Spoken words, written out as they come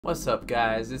What's up,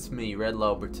 guys? It's me, Red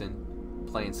Loberton,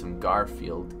 playing some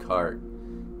Garfield Kart.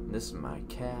 This is my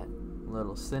cat,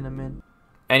 Little Cinnamon.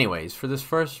 Anyways, for this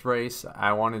first race,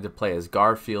 I wanted to play as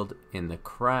Garfield in The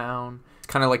Crown. It's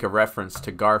kind of like a reference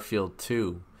to Garfield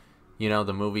 2. You know,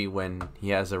 the movie when he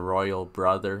has a royal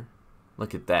brother.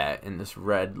 Look at that, in this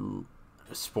red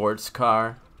sports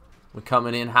car. We're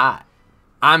coming in hot.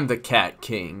 I'm the Cat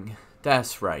King.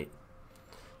 That's right.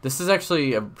 This is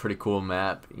actually a pretty cool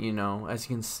map, you know, as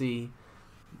you can see,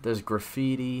 there's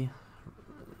graffiti,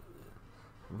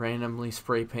 randomly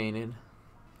spray painted.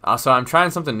 Also, I'm trying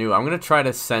something new. I'm going to try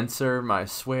to censor my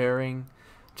swearing,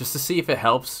 just to see if it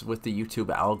helps with the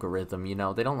YouTube algorithm, you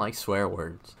know, they don't like swear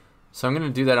words. So I'm going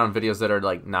to do that on videos that are,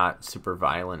 like, not super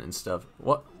violent and stuff.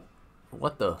 What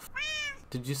the f***?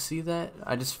 Did you see that?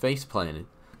 I just face planted.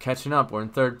 Catching up, we're in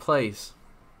 3rd place.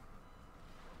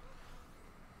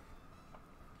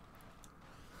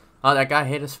 Oh, that guy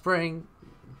hit a spring.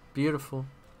 Beautiful.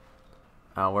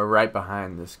 Oh, we're right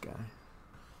behind this guy.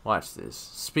 Watch this.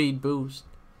 Speed boost.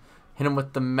 Hit him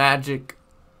with the magic.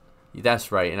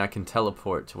 That's right, and I can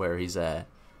teleport to where he's at.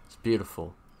 It's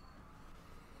beautiful.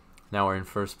 Now we're in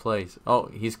 1st place. Oh,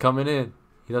 he's coming in.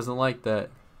 He doesn't like that.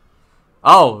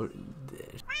 Oh,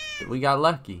 we got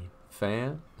lucky,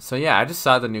 fam. So yeah, I just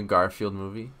saw the new Garfield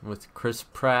movie with Chris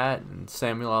Pratt and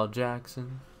Samuel L.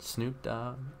 Jackson, Snoop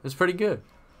Dogg. It was pretty good.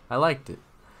 I liked it.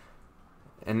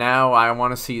 And now I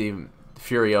want to see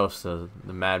Furiosa,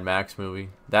 the Mad Max movie.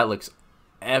 That looks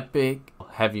epic.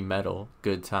 Heavy metal.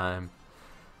 Good time.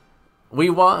 We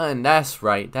won. That's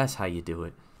right. That's how you do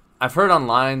it. I've heard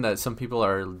online that some people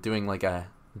are doing like a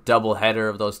double header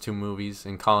of those 2 movies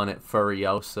and calling it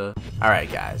Furiosa.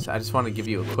 Alright guys, I just want to give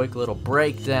you a quick little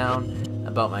breakdown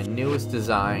about my newest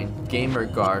design, Gamer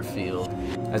Garfield.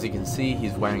 As you can see,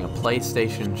 he's wearing a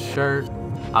PlayStation shirt.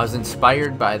 I was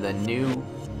inspired by the new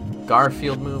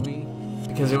Garfield movie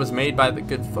because it was made by the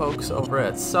good folks over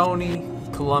at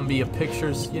Sony, Columbia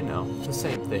Pictures, you know, the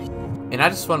same thing. And I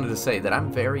just wanted to say that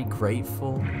I'm very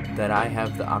grateful that I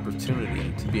have the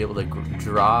opportunity to be able to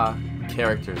draw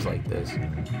characters like this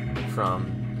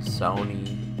from Sony,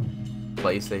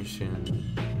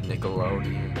 PlayStation,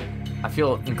 Nickelodeon. I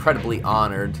feel incredibly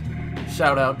honored.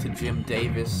 Shout out to Jim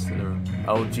Davis, the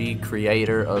OG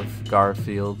creator of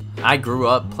Garfield. I grew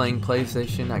up playing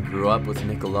PlayStation, I grew up with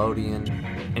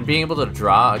Nickelodeon, and being able to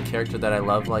draw a character that I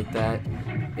love like that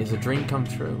is a dream come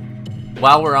true.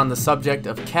 While we're on the subject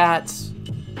of cats,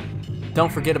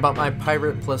 don't forget about my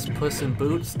Pirate plus Puss in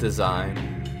Boots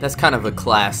design. That's kind of a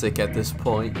classic at this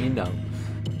point, you know.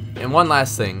 And one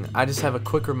last thing, I just have a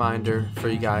quick reminder for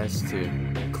you guys to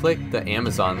click the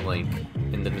Amazon link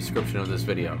in the description of this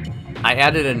video. I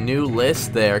added a new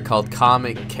list there called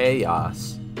Comic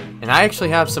Chaos, and I actually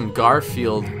have some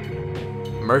Garfield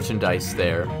merchandise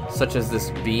there, such as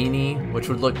this beanie, which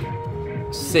would look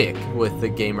sick with the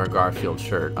Gamer Garfield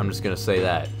shirt. I'm just gonna say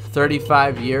that.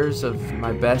 35 years of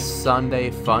my best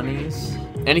Sunday funnies,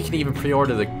 and you can even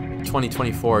pre-order the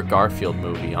 2024 Garfield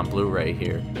movie on Blu-ray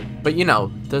here. But you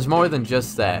know, there's more than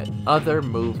just that. Other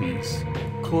movies,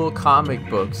 cool comic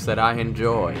books that I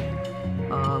enjoy.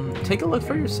 Take a look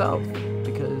for yourself,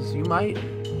 because you might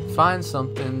find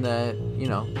something that, you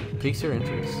know, piques your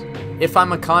interest. If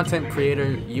I'm a content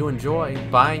creator you enjoy,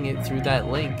 buying it through that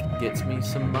link gets me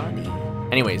some money.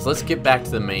 Anyways, let's get back to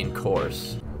the main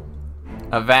course.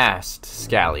 Avast,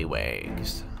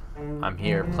 scallywags. I'm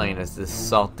here playing as this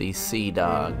salty sea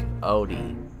dog,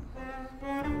 Odie.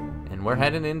 And we're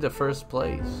heading into 1st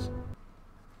place.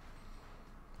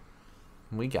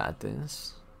 We got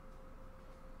this.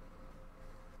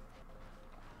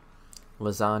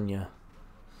 Lasagna.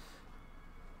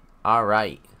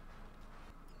 Alright.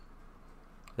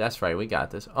 That's right, we got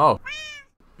this. Oh,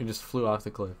 we just flew off the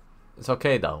cliff. It's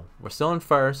okay though. We're still in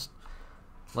 1st.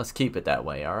 Let's keep it that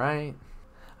way, alright?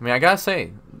 I mean, I gotta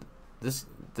say, this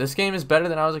game is better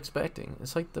than I was expecting.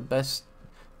 It's like the best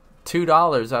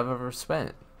 $2 I've ever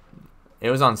spent.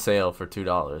 It was on sale for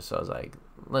 $2, so I was like,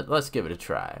 let's give it a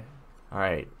try.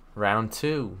 Alright, round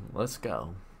 2. Let's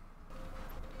go.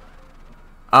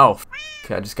 Oh,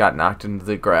 I just got knocked into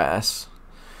the grass.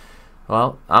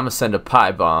 Well, I'm gonna send a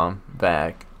pie bomb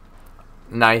back.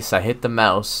 Nice, I hit the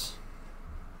mouse.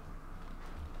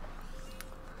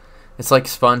 It's like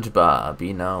SpongeBob,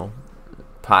 you know,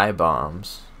 pie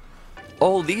bombs.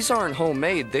 Oh, these aren't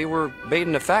homemade. They were made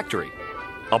in a factory.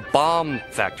 A bomb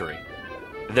factory.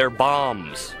 They're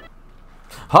bombs.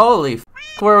 Holy f***,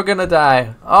 we're gonna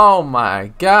die. Oh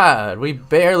my god, we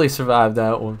barely survived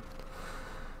that one.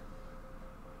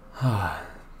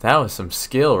 That was some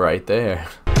skill right there.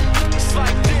 It's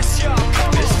like this, yo.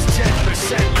 This is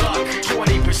 10% luck,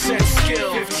 20%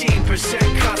 skill, 15%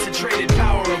 90% concentrated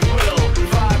power of will,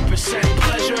 5%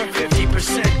 pleasure,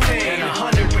 50% pain,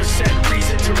 100%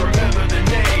 reason to remember the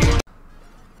name.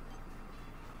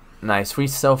 Nice, we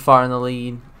so far in the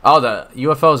lead. Oh, the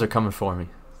UFOs are coming for me.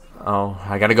 Oh,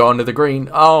 I gotta go under the green.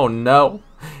 Oh no,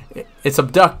 it's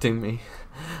abducting me.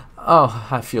 Oh,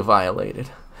 I feel violated.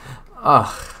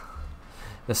 Ugh,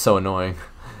 that's so annoying.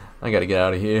 I gotta get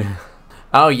out of here.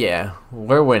 Oh yeah,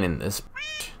 we're winning this.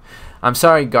 I'm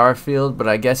sorry, Garfield, but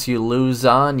I guess you lose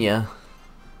on ya.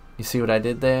 You see what I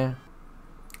did there?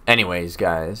 Anyways,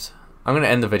 guys, I'm gonna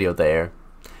end the video there.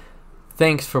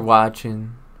 Thanks for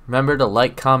watching. Remember to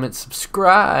like, comment,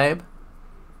 subscribe,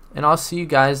 and I'll see you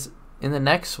guys in the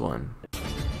next one.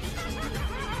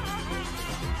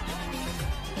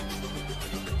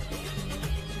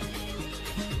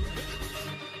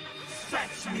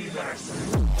 Fetch me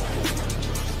this.